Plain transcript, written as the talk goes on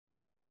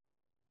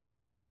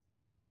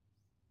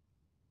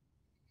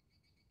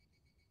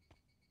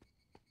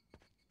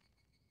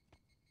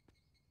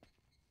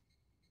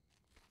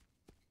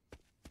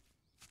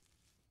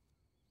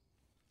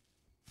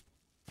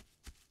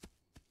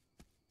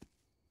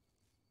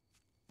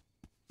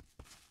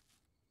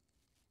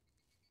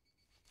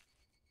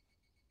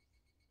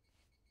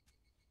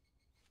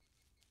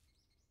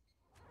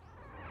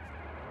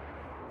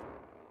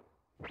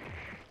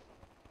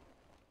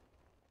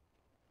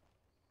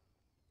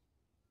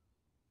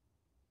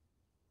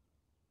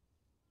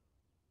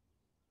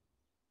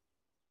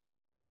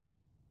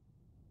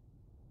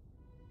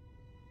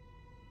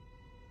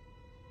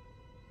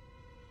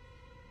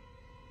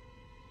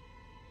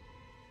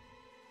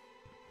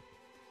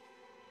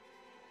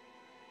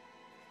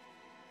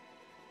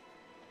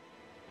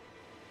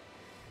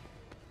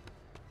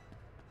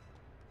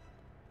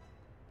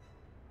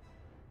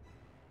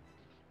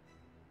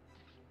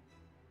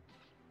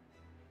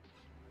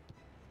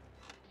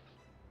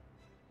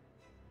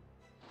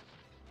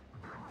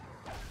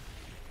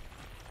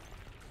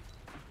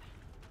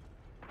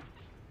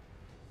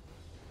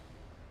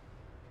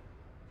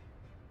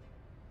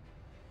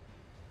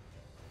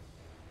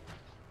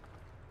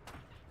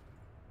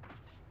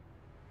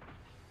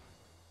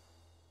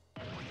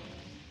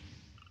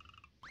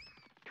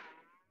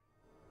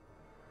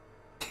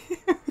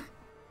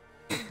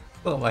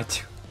Oh,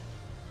 macho.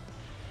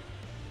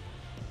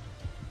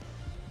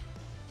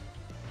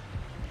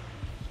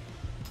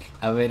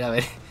 A ver, a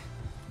ver.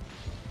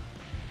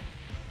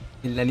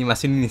 En la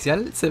animación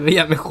inicial se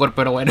veía mejor,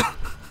 pero bueno.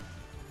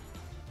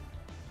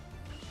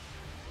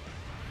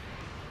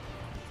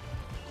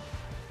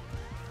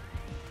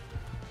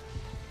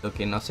 Lo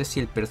que no sé si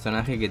el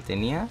personaje que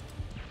tenía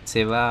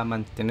se va a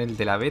mantener el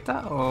de la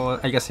beta o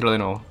hay que hacerlo de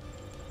nuevo.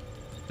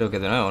 Creo que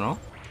de nuevo, ¿no?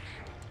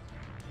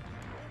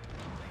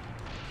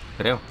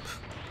 Creo.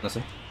 No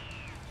sé.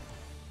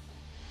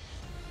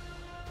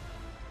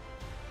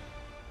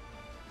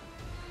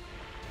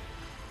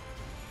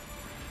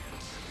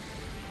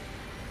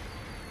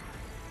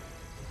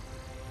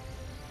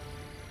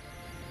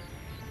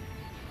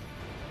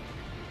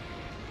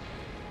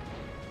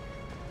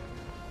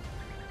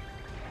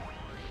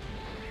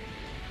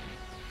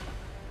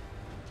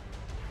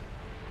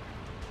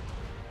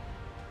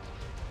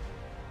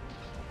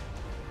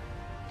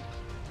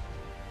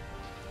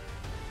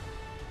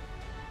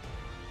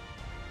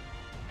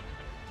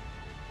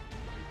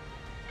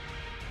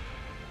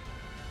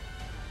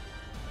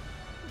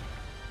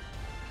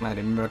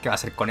 Madre mía, ¿qué va a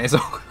hacer con eso?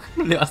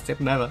 No le va a hacer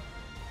nada.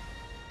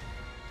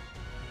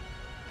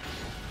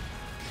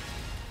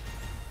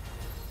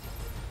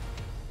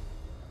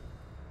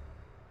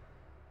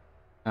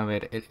 A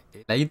ver,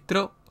 la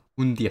intro,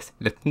 un 10.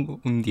 Les pongo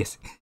un 10.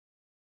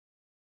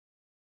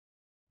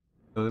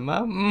 Lo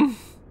demás,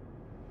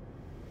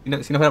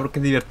 si no fuera porque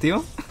es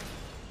divertido,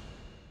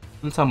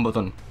 pulsa un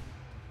botón.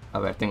 A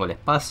ver, tengo el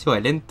espacio,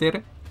 el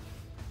enter,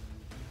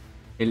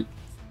 el...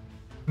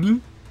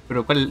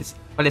 Pero ¿cuál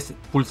es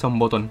pulsa un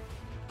botón?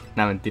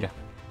 Nada, mentira.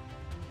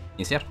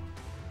 Iniciar.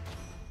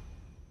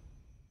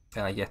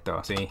 Ah, ya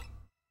está, sí.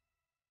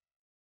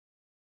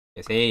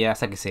 Que sí, ya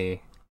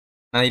sáquese.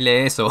 Nadie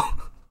lee eso.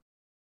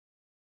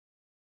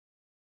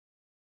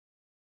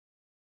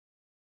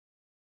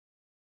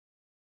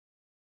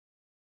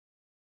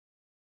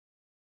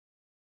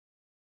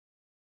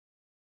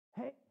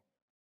 Hey,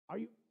 are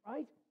you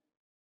right?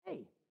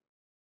 Hey.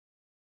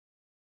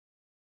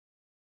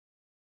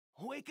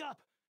 Wake up!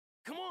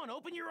 Come on,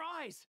 open your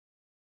eyes!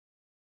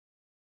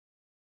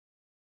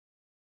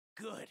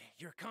 Good,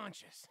 you're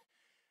conscious.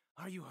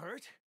 Are you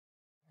hurt?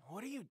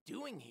 What are you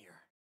doing here?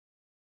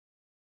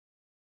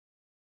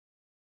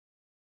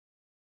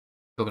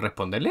 ¿Tengo que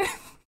responderle?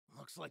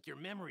 Looks like your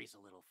memory's a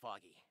little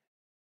foggy.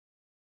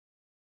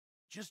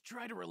 Just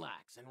try to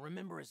relax and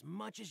remember as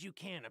much as you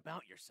can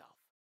about yourself.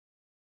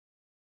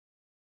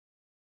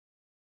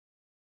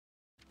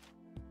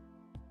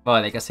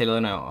 Vale, hay que hacerlo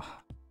de nuevo.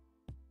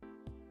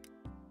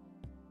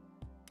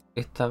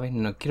 Esta vez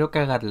no quiero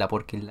cagarla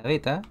porque en la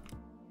beta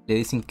le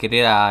di sin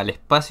querer al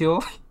espacio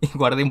y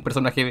guardé un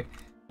personaje.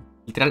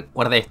 Literal,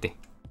 guardé este.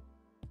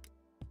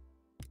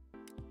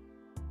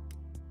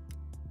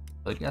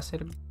 Podría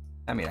ser...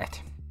 Ah, mira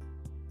este.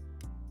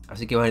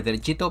 Así que voy a ir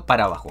derechito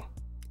para abajo.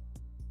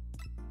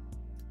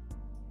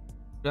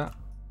 Ya.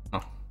 No.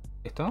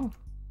 ¿Esto?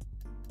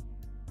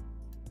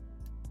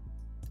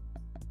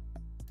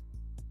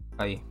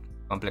 Ahí.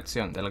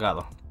 Complexión,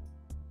 delgado.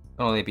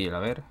 Tono de piel, a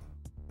ver.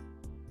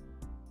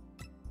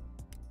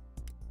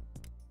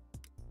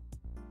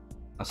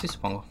 Así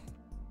supongo.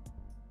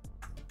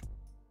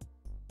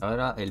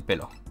 Ahora el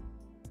pelo.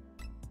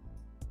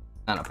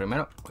 Ah, no,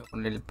 primero voy a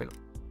poner el pelo.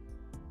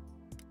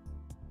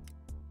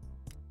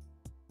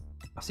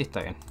 Así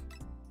está bien.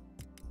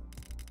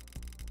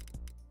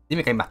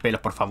 Dime que hay más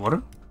pelos, por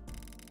favor.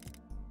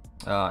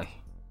 Ay,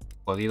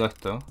 jodido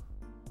esto.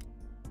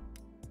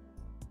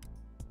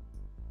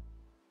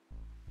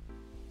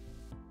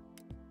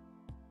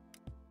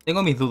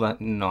 Tengo mis dudas.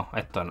 No,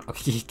 esto no.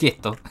 ¿Qué es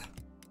esto?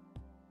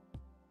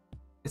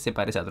 Se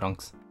parece a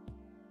Trunks.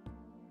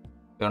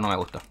 Pero no me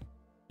gustó.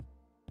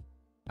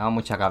 No,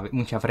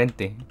 mucha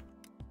frente.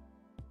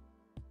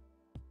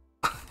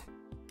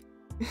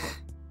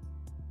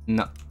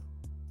 No.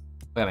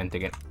 Obviamente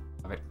que no.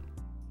 A ver.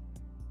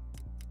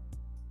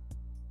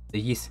 De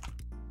Giz.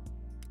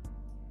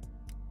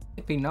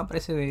 Este peinado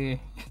parece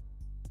de...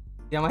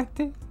 ¿Se llama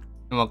este?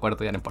 No me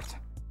acuerdo, ya no importa.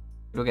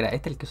 Creo que era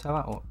este el que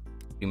usaba. O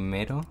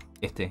primero.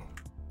 Este.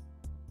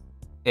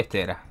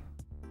 Este era.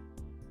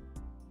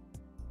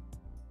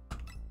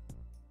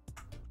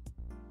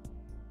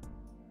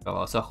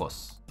 Los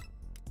ojos.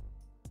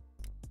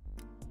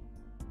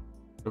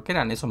 Creo que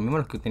eran esos mismos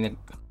los que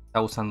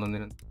estaba usando.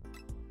 Voy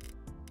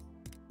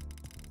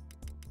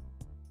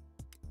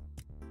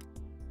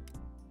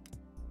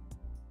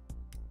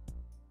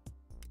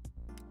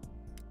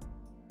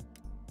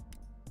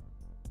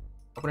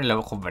a ponerle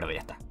los ojos verdes,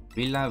 ya está.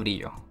 Pila,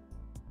 brillo.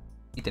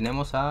 Y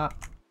tenemos a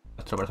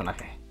nuestro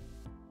personaje.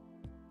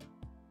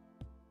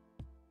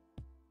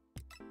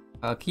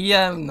 Aquí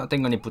ya no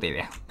tengo ni puta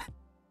idea.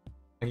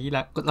 Aquí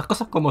las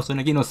cosas como son,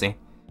 aquí no sé.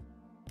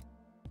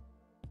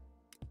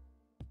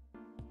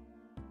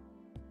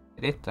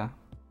 Esta.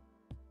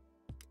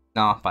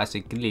 No,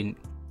 parece clean.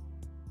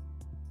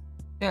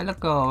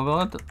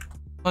 Loco,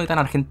 soy tan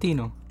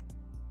argentino.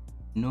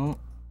 No.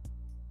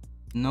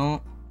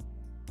 No.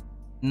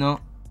 No.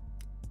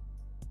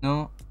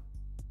 No.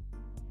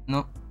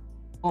 No.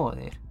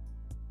 Joder.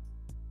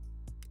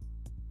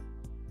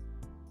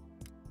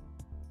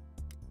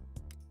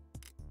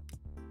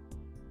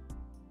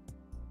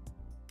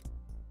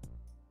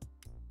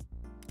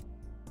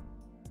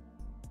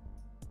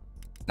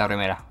 La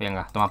primera,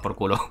 venga, toma por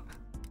culo.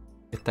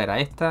 Esta era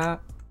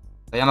esta.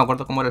 Todavía me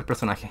acuerdo cómo era el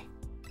personaje.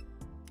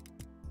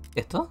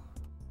 ¿Esto?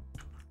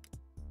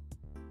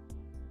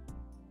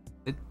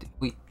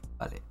 Uy,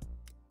 vale.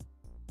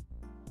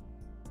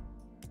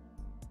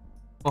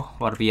 Oh,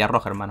 barbilla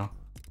roja, hermano.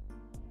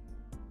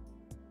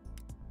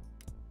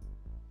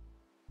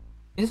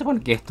 ¿Qué se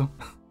supone que esto?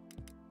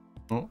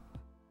 No,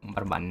 un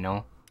barba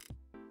no.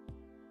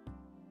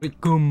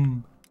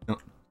 Ricum. No.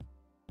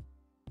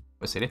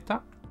 ¿Puede ser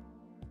esta?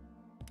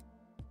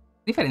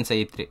 ¿Qué diferencia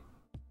hay entre?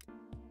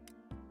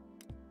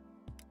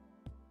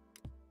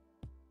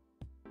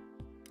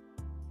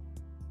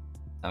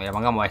 No, mira,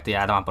 pongamos este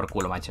ya, toma por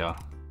culo, macho.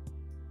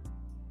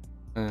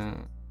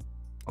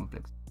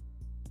 Complex.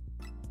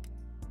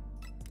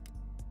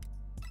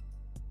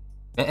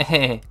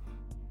 Te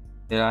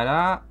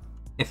dará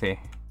F.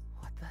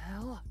 What the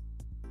hell?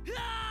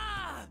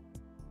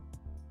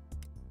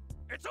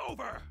 It's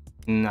over.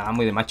 Nada,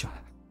 muy de macho.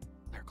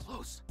 They're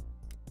close.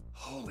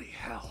 Holy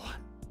hell.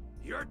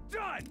 You're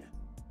done.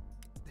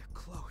 They're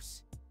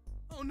close.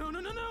 Oh no,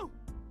 no, no, no.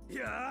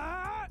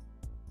 Yeah.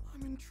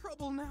 I'm in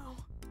trouble now.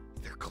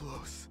 They're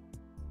close.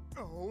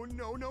 Oh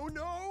no, no,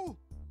 no.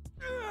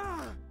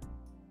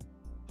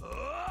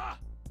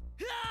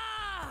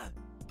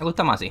 Me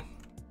gusta más así.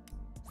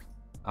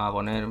 Vamos a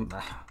poner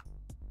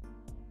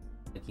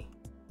aquí.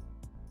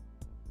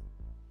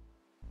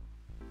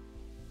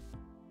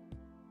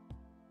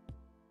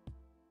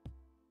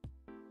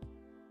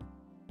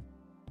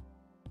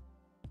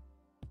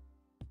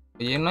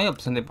 Oye, no hay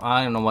opción de...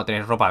 Ah, no voy a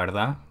tener ropa,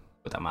 ¿verdad?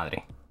 Puta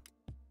madre.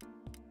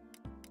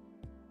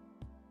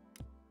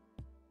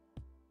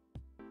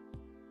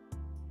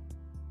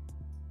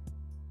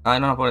 Ah,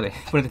 no, no, ponete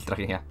el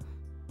traje ya.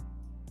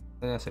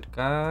 Voy a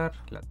acercar...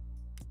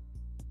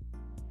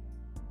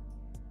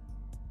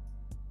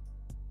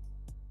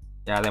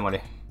 Ya,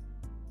 démosle.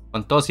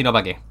 Con todo, si no,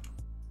 ¿para qué?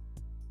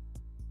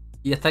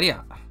 Y ya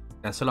estaría.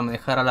 Tan solo me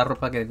dejara la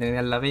ropa que tenía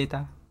en la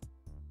beta.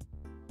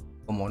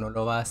 Como no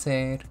lo va a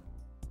hacer.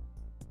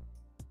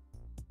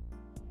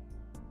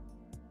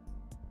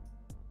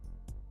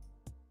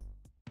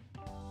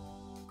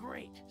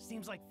 Great.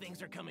 Seems like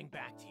things are coming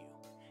back to you.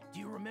 Do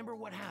you remember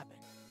what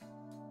happened?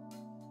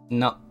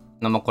 No,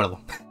 no me acuerdo.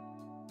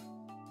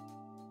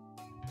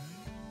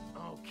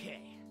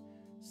 Okay.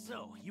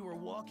 So, you were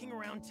walking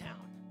around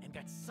town and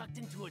got sucked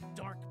into a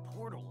dark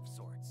portal of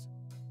sorts.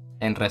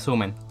 En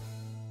resumen.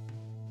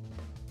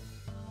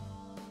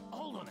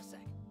 Hold on a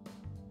sec.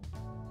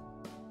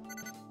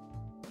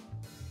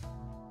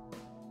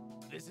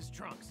 This is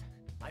Trunks.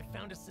 I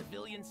found a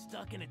civilian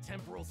stuck in a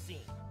temporal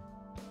scene.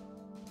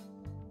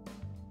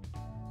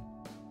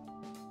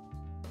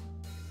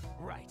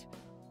 Right.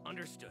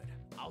 Understood.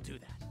 I'll do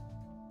that.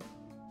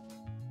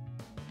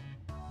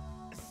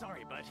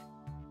 Sorry, bud.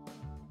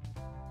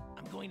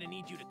 I'm going to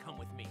need you to come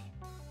with me.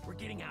 We're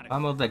getting out of here.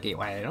 Vamos de aquí,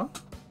 bueno.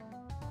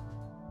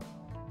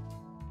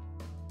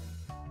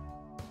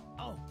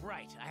 Oh,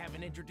 right. I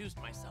haven't introduced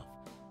myself.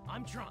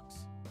 I'm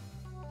Trunks.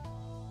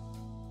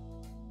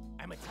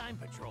 I'm a time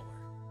patroller.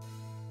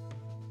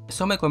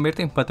 Eso me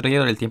convierte en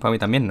patrullero del tiempo a mí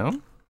también, ¿no?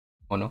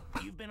 ¿O no?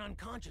 You've been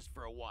unconscious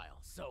for a while,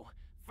 so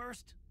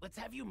first, let's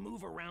have you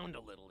move around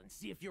a little and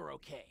see if you're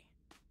okay.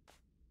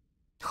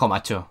 Hijo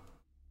macho.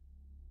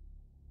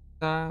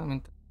 Para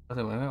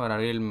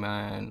abrir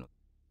el...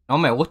 No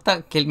me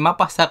gusta que el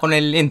mapa sea con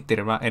el enter,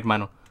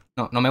 hermano.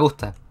 No, no me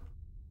gusta.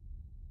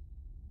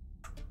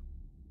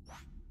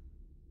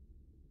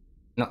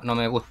 No, no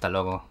me gusta,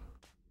 loco.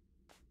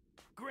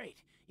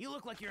 Great. You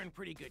look like you're in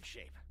pretty good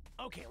shape.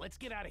 Okay, let's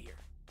get out of here.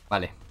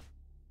 Vale.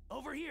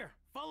 Over here.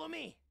 Follow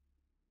me.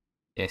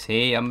 Que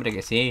sí, hombre,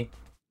 que sí.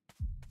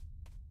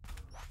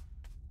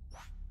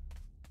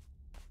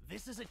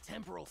 This is a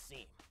temporal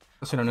scene.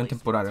 Es una unión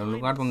temporal, un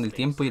lugar donde el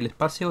tiempo y el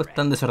espacio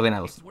están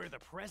desordenados.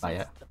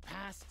 Vaya.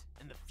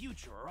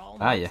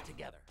 Vaya.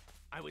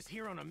 I was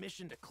here on a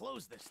mission to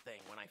close this thing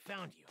when I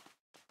found you.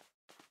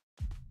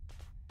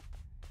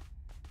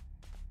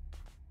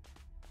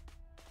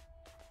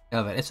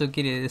 A ver, eso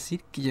quiere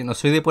decir que yo no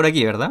soy de por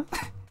aquí, ¿verdad?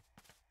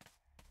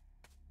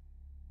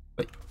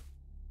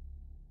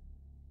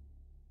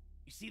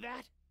 You see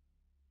that?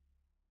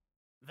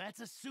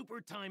 That's a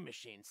super time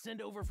machine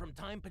sent over from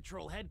Time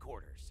Patrol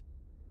headquarters.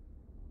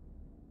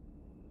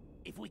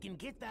 If we can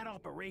get that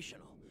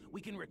operational,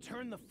 we can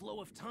return the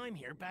flow of time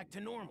here back to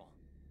normal.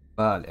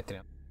 Vale,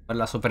 tenemos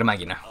la super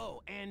máquina.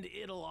 Oh, and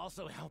it'll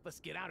also help us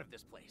get out of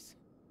this place.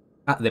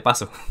 Ah, de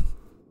paso.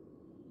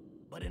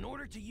 But in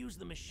order to use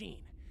the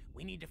machine,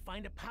 we need to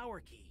find a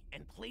power key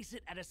and place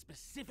it at a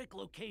specific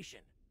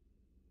location.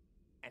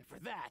 And for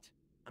that,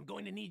 I'm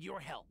going to need your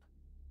help.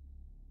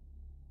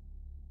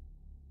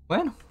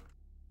 Bueno.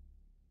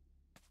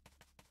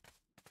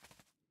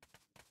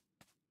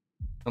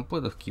 No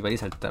puedo esquivar y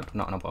saltar.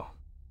 No, no puedo.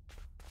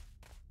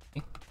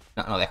 ¿Sí?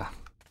 No, no deja.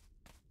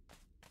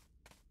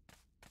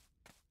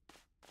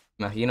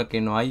 Imagino que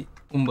no hay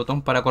un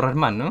botón para correr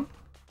más, ¿no?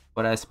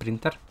 Para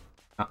sprintar.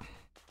 Ah.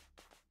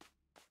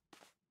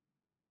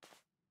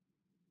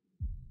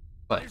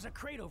 Vale. There's a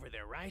crate over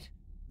there, right?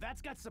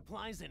 That's got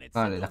supplies in it.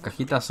 Vale, las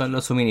cajitas son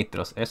los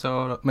suministros.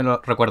 Eso me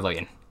lo recuerdo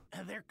bien.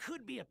 There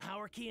could be a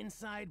power key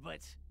inside,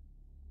 but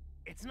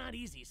it's not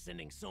easy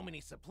sending so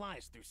many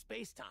supplies through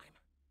space-time.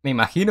 Me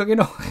imagino que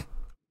no.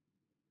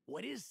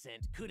 What is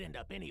sent could end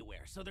up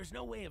anywhere, so there's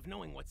no way of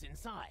knowing what's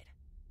inside.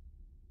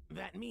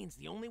 That means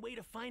the only way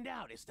to find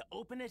out is to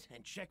open it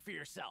and check for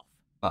yourself.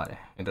 Vale,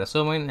 en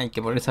resumen hay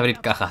que ponerse a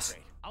abrir cajas.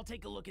 I'll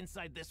take a look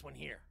inside this one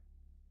here.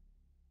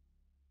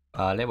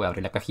 Vale, voy a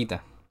abrir la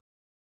cajita.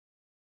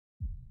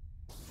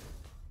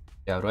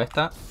 Y abro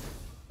esta.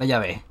 La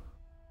llave.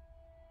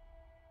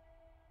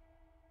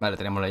 Vale,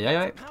 tenemos la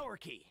llave.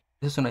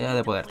 Esa es una llave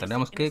de poder.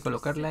 Tenemos que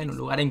colocarla en un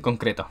lugar en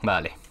concreto.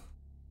 Vale.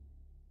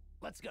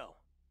 Let's go.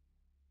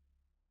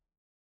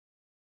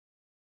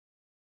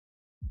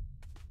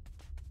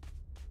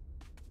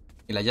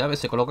 Y la llave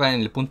se coloca en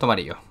el punto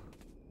amarillo.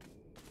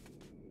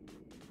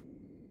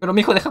 Pero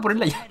mijo, deja poner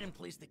la llave.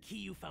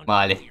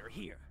 Vale.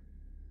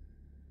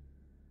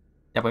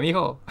 Ya pues,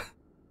 mijo.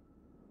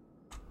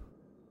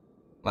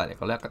 Vale,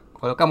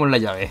 colocamos la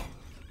llave.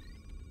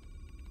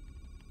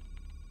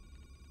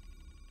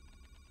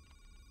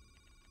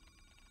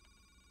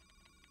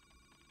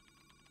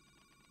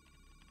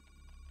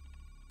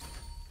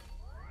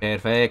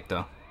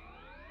 Perfecto.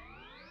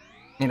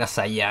 Mira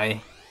esa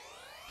llave.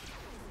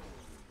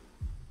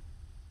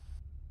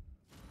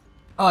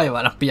 Ay,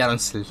 va, nos pillaron.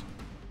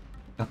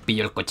 Nos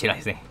pilló el cochero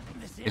ese.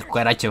 El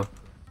cucaracho.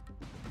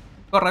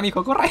 Corre,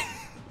 mijo, corre.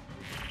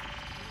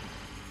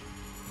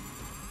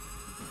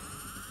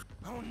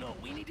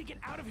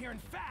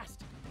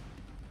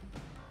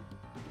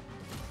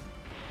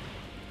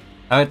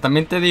 A ver,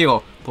 también te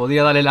digo,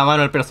 podría darle la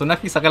mano al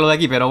personaje y sacarlo de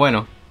aquí, pero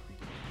bueno.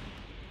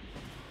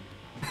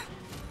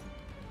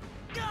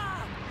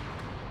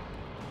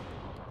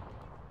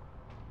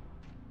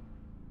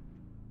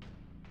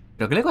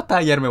 ¿Pero qué le costaba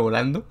hallarme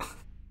volando?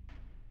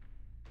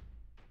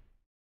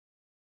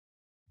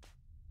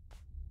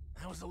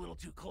 That was a little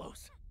too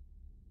close.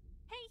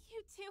 Hey,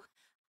 you two.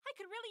 I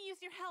could really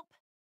use your help.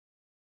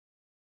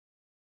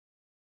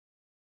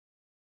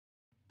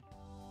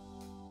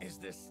 Is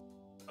this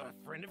a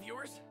friend of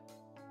yours?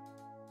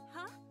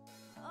 Huh?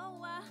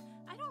 Oh,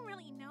 I don't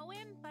really know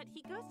him, but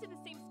he goes to the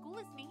same school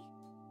as me.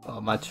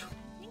 Oh, macho.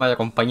 Vaya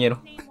compañero.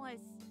 His name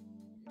was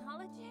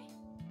Holiday?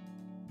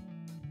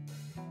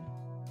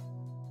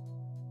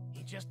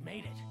 He just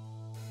made it.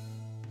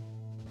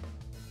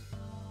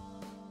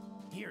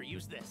 Here,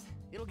 use this.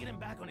 It'll get him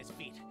back on his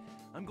feet.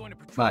 I'm going to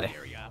patrol the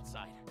area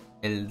outside.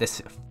 El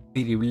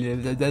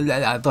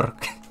desfibrilador.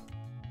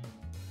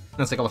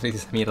 No sé cómo se dice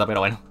esa mierda, pero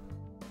bueno.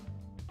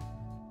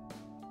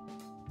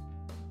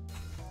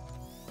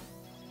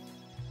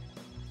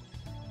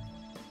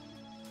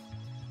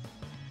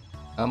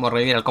 Vamos a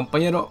revivir al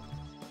compañero.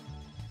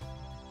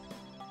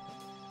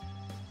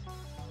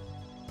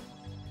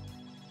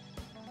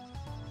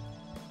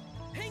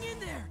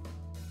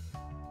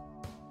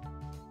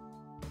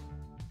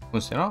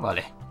 ¿Funcionó?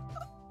 Vale.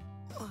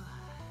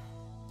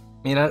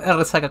 Mira, la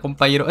resaca,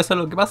 compañero. Eso es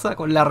lo que pasa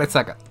con la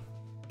resaca.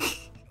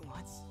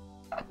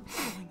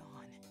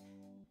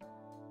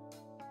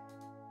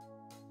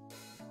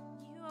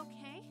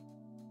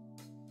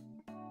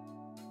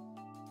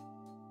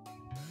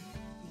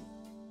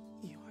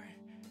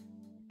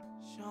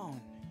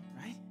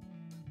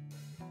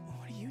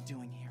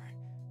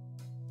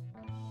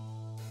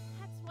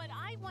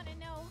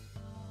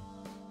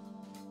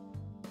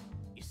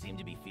 Seem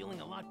to be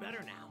feeling a lot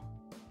better now.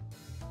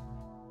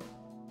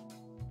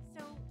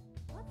 So,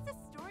 what's the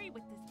story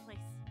with this place?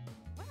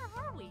 Where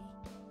are we?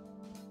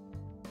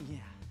 Yeah.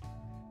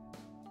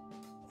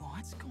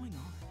 What's going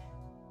on?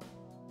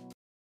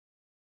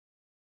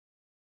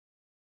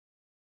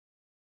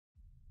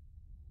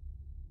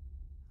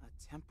 A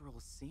temporal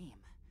seam.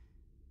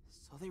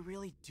 So they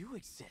really do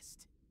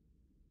exist.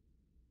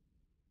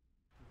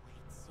 Wait,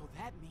 so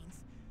that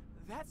means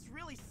that's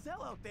really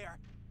Cell out there.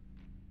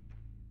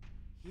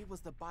 He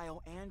was the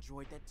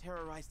bio-android that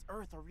terrorized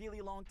Earth a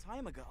really long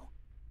time ago.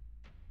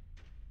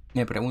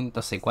 Me pregunto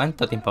hace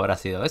cuánto tiempo habrá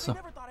sido eso.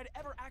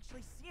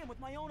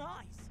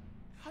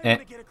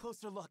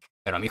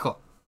 Pero mijo.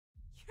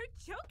 You're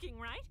joking,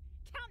 right?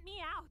 Count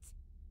me out.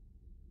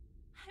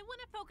 I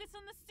want to focus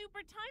on the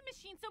super time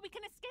machine so we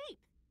can escape.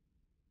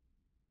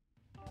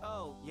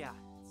 Oh, yeah,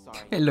 sorry.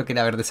 Él lo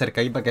quería ver de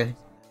cerca ahí para que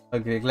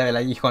clave el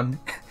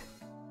aguijón.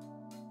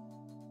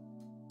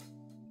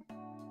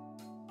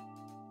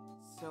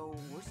 So,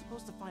 we're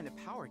supposed to find a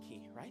power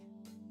key, right?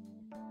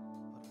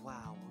 But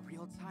wow, a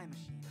real time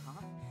machine,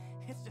 huh?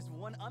 It's just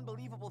one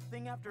unbelievable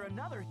thing after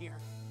another here.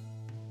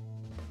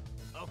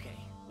 Okay,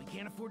 we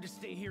can't afford to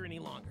stay here any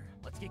longer.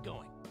 Let's get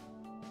going.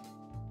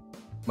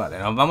 Vale,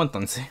 nos vamos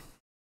entonces.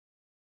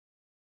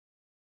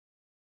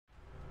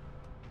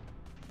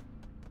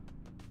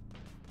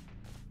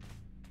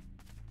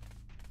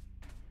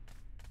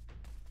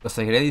 Lo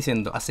seguiré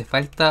diciendo, hace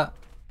falta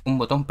un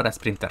botón para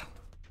sprintar.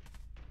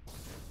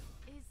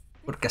 Is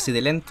Porque así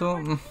de lento.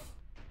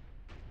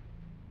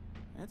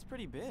 It's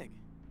pretty big.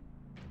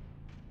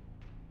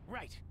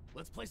 Right.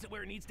 Let's place it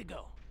where it needs to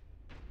go.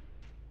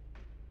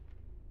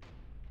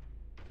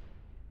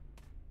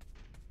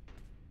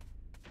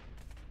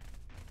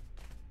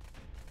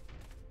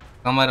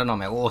 Cámara no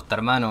me gusta,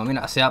 hermano.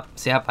 Mira, sea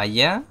para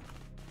allá,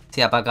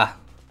 sea para acá.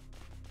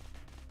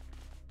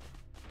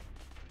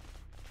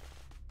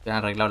 Ya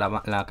han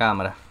arreglado la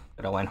cámara,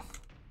 pero bueno.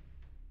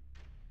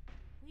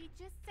 We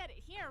just set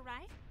it here,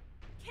 right?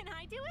 Can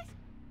I do it?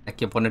 Hay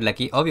que ponerle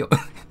aquí, obvio.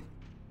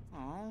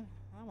 Oh,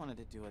 I wanted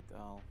to do it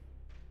though.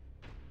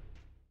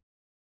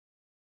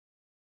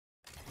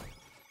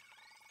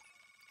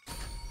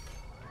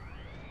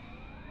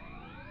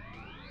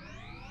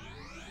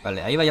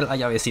 Vale, ahí va la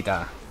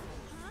llavecita. Huh?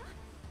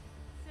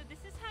 So this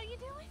is how you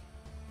do it?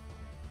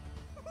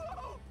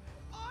 Whoa!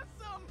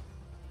 Awesome!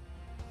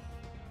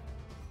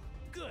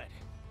 Good.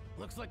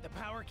 Looks like the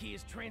power key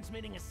is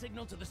transmitting a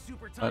signal to the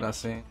super time. Ahora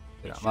sí. It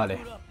Mira, should vale.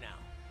 boot up now.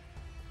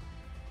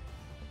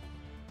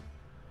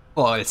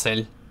 Oh, el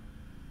cel.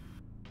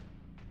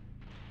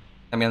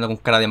 Está mirando con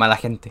cara de mala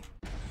gente.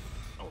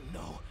 Oh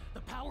no, the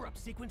power-up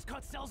sequence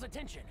caught Cell's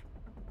attention.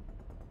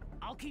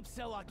 I'll keep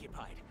Cell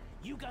occupied.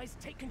 You guys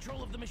take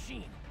control of the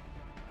machine.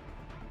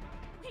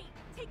 Wait,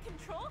 take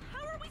control?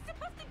 How are we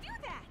supposed to do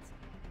that?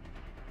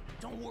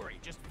 Don't worry,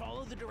 just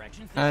follow the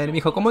directions. A ver,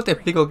 mijo, ¿cómo te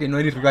explico que no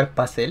eres rival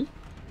para cel?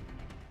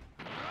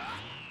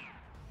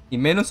 Y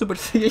menos Super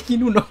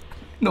Saiyajin 1.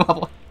 No va a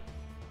poder.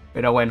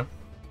 Pero bueno.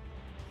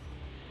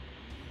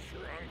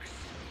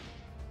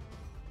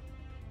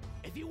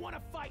 If you want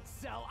to fight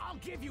Cell, I'll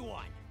give you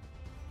one.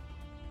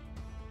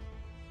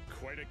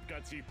 Quite a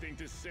gutsy thing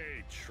to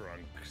say,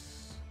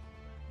 Trunks.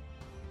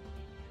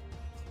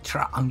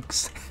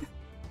 Trunks.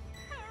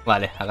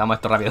 Vale, hagamos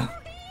esto rápido.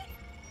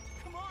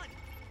 Come on,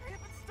 hurry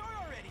up and start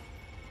already.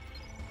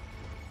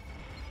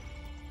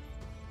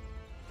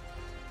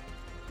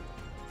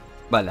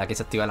 Vale, aquí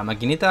se activa la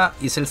maquinita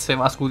y Cell se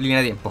va a su línea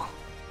de tiempo.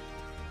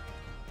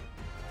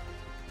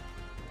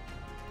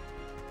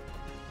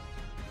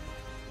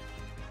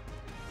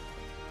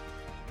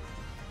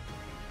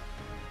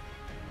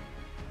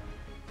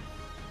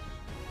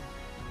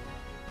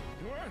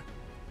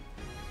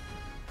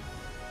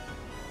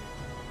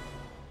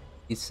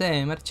 Y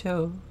se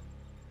marchó.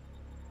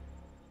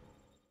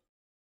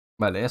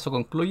 Vale, eso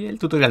concluye el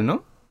tutorial,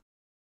 ¿no?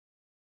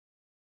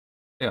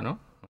 Creo, ¿no?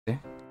 No sé.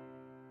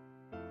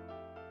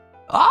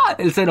 ¡Ah!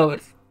 El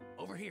Xenoverse.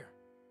 Over here.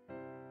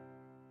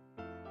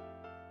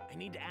 I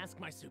need to ask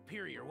my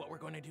superior what we're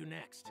going to do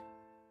next.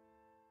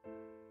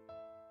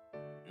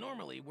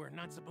 Normally, we're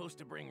not supposed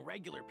to bring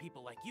regular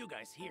people like you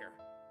guys here.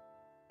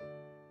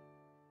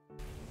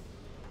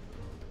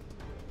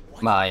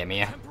 What? Vaya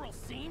mía. Temporal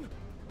seam?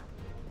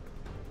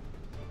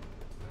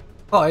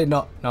 Ay,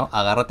 no, no,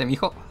 agárrate,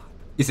 mijo.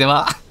 Y se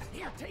va.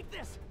 Here, take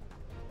this.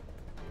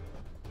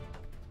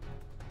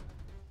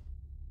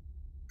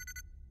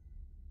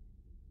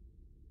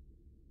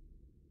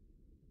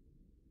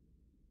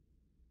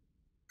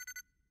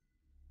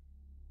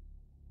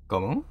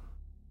 ¿Cómo?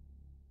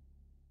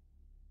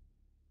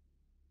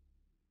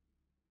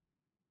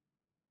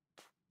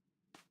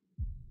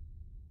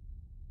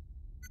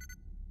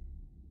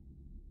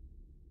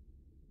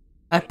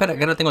 Ah, espera,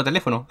 que ahora tengo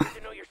teléfono.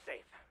 To know you're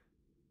safe.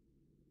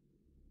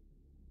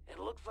 It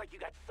looks like you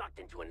got sucked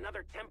into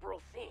another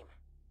temporal seam.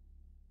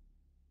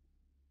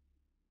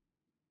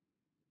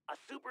 A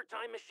super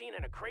time machine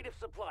and a crate of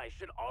supplies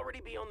should already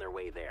be on their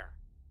way there.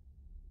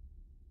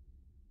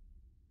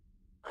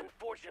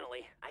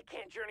 Unfortunately, I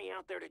can't journey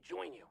out there to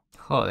join you.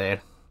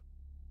 Joder.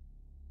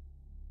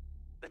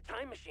 The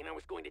time machine I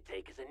was going to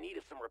take is in need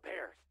of some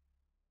repairs.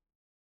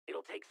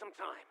 It'll take some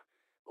time,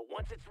 but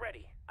once it's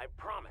ready, I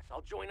promise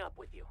I'll join up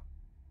with you.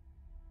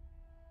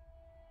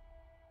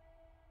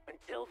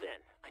 Until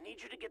then, I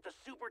need you to get the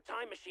super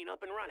time machine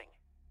up and running.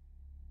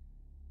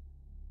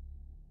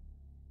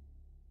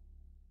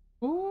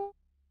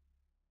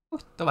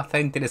 Esto va a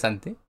estar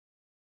interesante.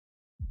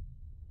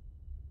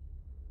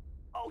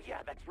 Oh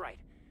yeah, that's right.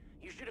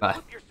 You should Vale.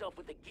 equip yourself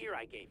with the gear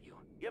I gave you.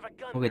 You have a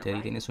gun ¿Cómo que there, te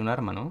right? tienes un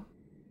arma, no?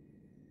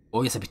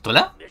 Oye, ¿esa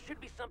pistola? There should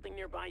be something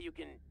nearby you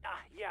can...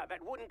 yeah,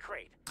 that wooden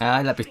crate.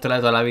 Ah, la pistola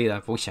de toda la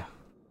vida, pucha.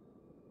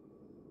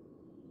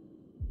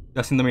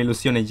 Estoy haciéndome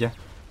ilusiones ya.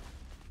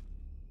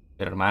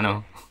 Pero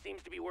hermano.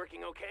 Seems to be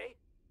working okay.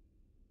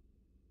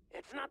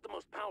 It's not the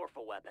most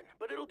powerful weapon,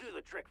 but it'll do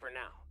the trick for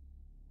now.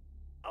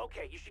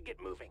 Okay, you should get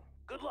moving.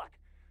 Good luck.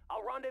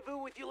 I'll rendezvous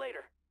with you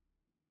later.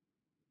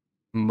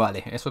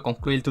 Vale, eso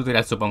concluye el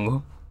tutorial,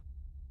 supongo.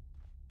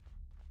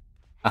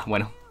 Ah,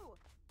 bueno.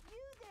 You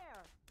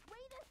there!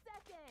 Wait a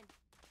second!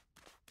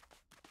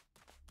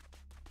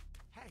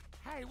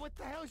 Hey, what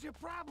the hell's your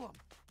problem?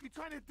 You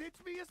trying to ditch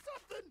me or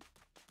something?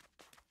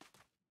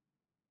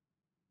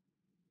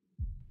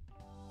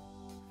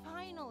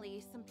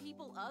 Finally, some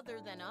people other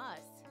than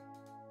us.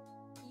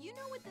 You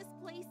know what this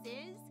place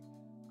is?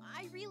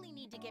 I really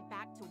need to get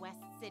back to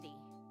West City.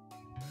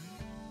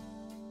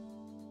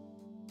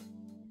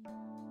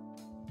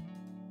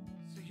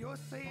 So you're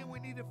saying we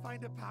need to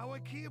find a power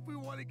key if we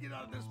want to get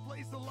out of this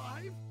place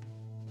alive?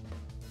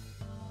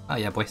 Ah,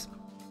 ya pues.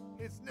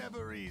 It's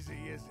never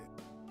easy, is it?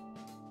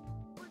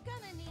 We're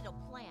gonna need a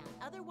plan,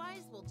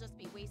 otherwise we'll just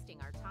be wasting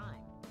our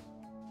time.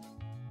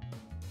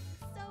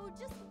 So,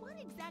 just what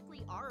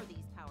exactly are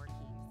these power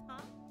keys,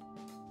 huh?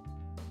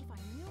 If I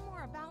knew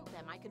more about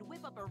them, I could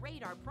whip up a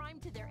radar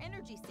primed to their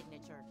energy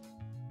signature.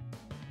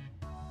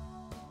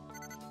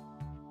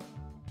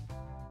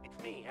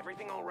 It's me.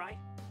 Everything all right?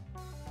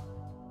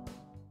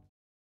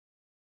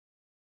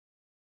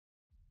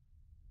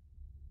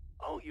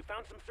 Oh, you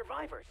found some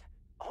survivors.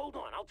 Hold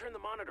on, I'll turn the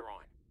monitor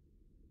on.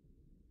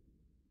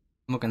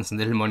 ¿Cómo que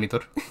encender el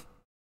monitor?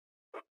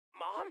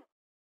 Mom?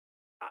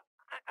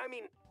 I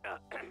mean,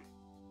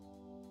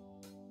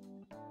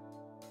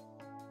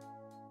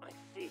 I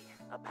see.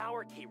 A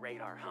power key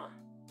radar, huh?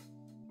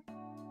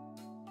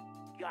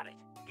 Got it.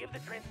 Give the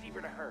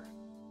transceiver to her.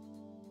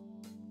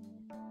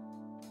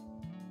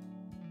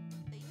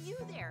 You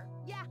there?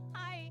 Yeah,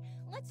 hi.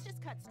 Let's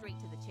just cut straight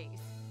to the chase.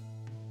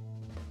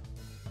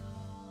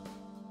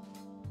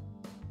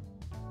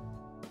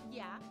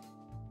 Yeah.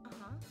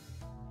 Uh-huh.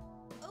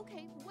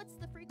 Okay, what's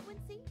the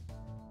frequency?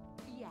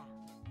 Yeah,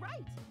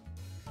 right.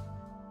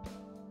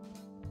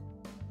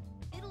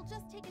 It'll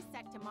just take a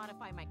sec to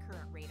modify my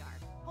current radar.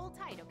 Hold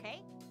tight,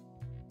 okay?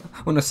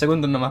 Unos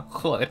segundos nomás.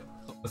 Joder.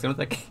 Se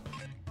nota que...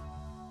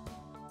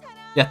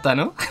 Ta-da! Ya está,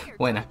 ¿no? Here,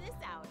 Buena. try this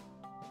out.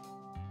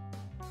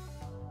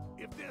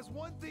 If there's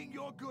one thing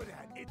you're good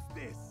at, it's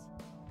this.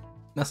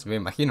 No sé, me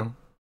imagino.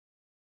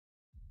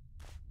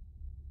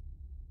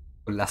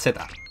 Con la Z.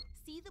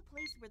 See the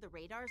place where the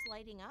radar's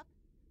lighting up?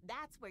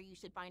 That's where you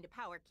should find a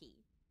power key.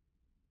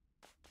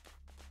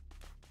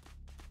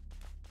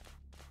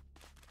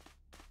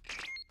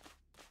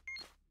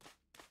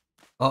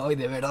 Ay,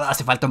 de verdad,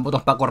 hace falta un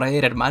botón para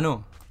correr,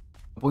 hermano.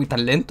 No puedo ir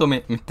tan lento,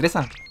 me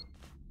estresa.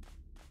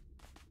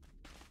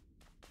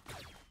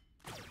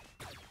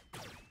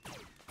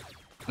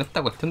 En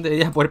esta cuestión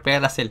debería poder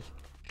pegar la cel.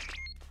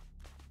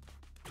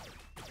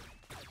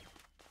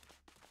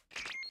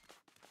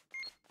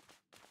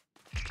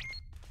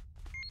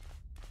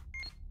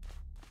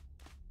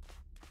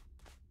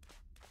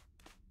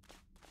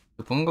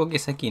 Supongo que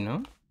es aquí,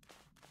 ¿no?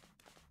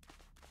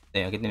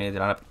 Sí, aquí tiene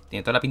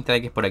toda la pinta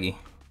de que es por aquí.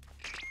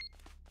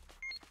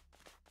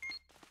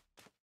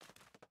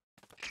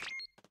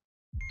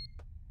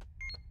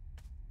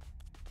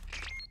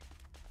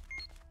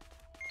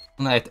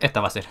 Esta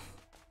va a ser.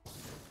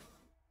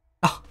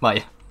 Ah,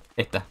 vaya.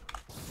 Esta.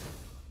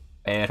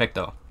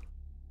 Perfecto.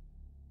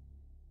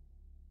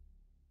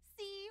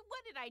 See,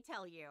 what did I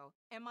tell you?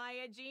 Am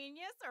I a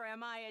genius or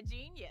am I a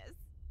genius?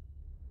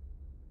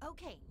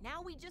 Okay,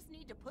 now we just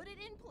need to put it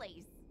in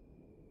place.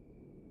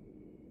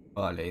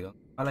 Vale, ¿y dónde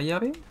va la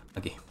llave?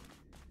 Aquí.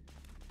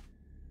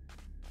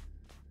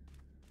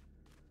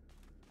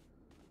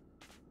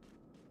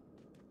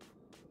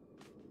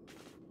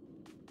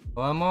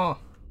 Vamos.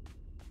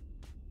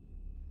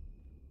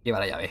 Lleva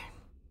la llave.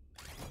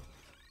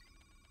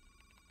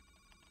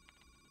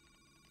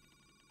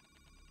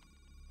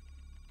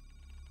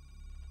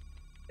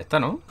 Esta,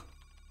 ¿no?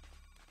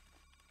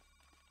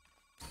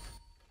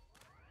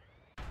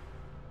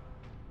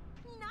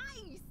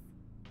 Nice!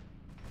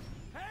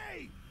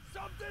 Hey,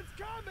 something's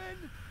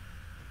coming.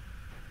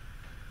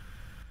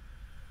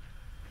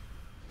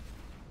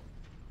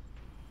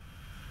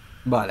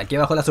 Vale, aquí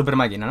abajo la super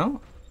máquina,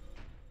 ¿no?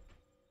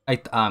 Ahí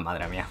está. Ah,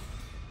 madre mía.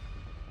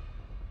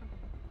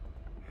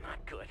 Not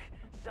good.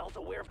 Cell's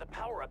aware of the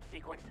power-up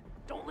sequence.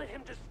 Don't let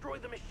him destroy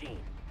the machine.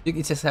 Yo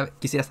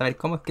quisiera saber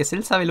cómo es que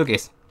él sabe lo que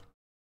es.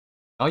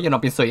 No, yo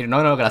no pienso ir.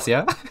 No, no,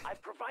 gracias. I've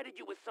provided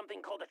you with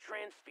something called a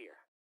transphere.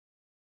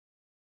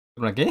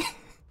 ¿Una qué?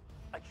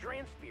 A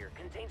transphere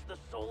contains the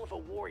soul of a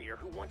warrior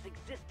who once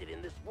existed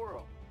in this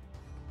world.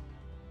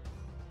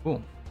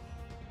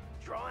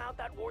 Draw out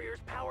that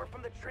warrior's power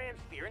from the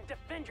transphere and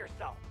defend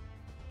yourself.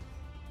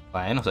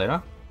 Bueno,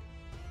 será.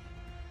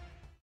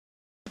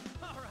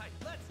 All right,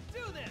 let's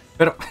do this.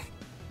 Pero...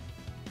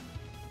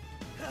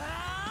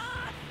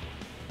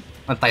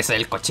 Mantáis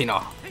el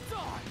cochino. It's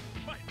on.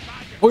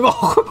 ¡Uy,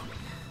 bajo!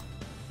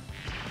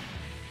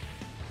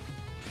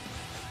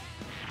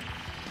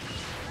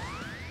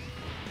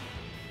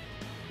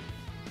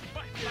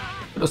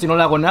 Pero si no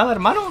le hago nada,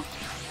 hermano.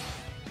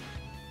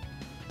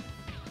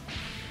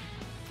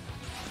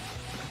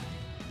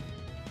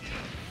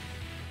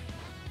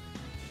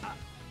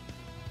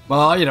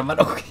 Ay,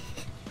 hermano.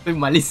 Soy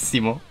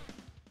malísimo.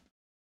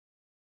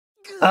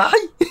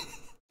 ¡Ay!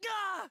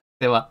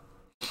 Se va.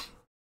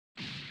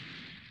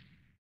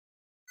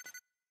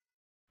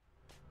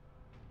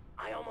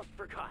 I almost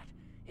forgot.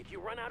 If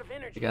you run out of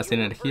energy, Quedas you sin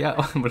will energía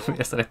burn o volver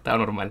a estar en estado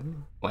normal.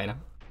 Bueno.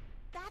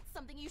 That's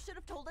something you should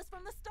have told us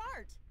from the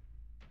start.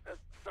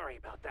 Sorry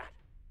about that.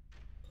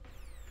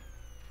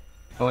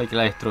 Ay, que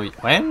la destruye.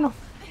 Bueno.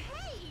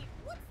 Hey,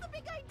 what's the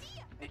big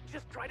idea?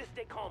 Just try to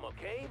stay calm,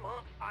 okay,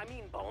 Mom? I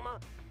mean, Bulma.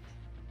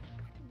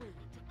 Wait,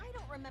 I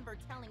don't remember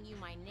telling you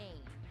my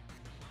name.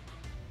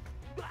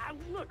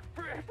 Look,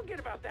 forget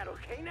about that,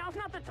 okay? Now's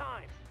not the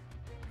time.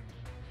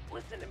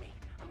 Listen to me.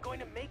 I'm going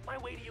to make my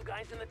way to you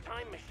guys in the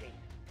time machine.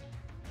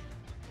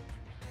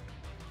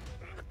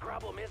 The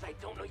problem is I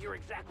don't know your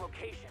exact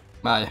location.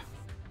 Vale.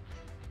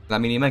 La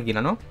mini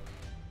máquina, ¿no?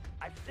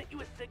 I've sent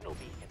you a signal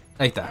beacon.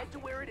 Ahí está. Head to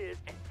where it is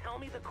and tell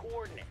me the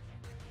coordinates.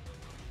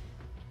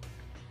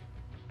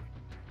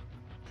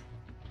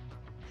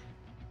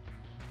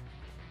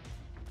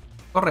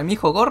 Corre,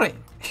 mijo, corre.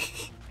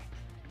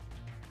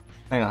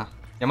 Venga,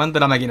 llamando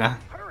a la máquina.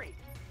 Hurry.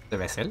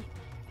 ¿Debe ser?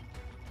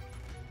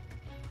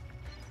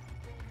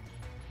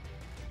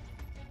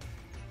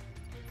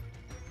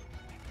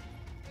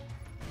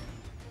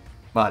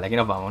 Vale, aquí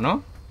nos vamos,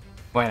 ¿no?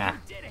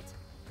 Buena. Did it.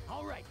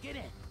 All right, get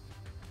in.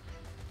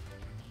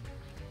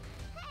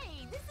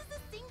 Hey, this is a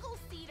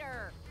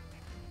single-seater.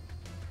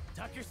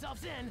 Tuck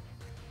yourselves in.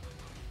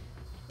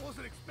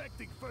 Wasn't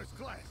expecting first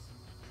class.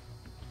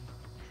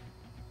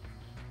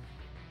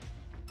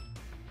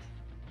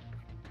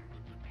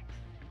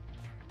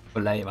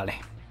 Ponla ahí, vale.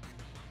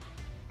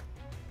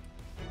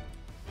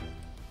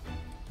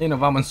 Y nos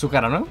vamos en su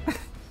cara, ¿no?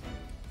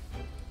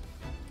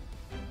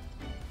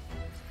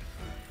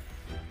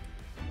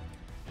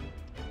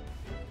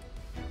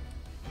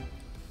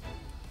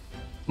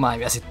 Madre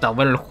mía, si está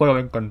bueno el juego, me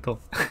encantó.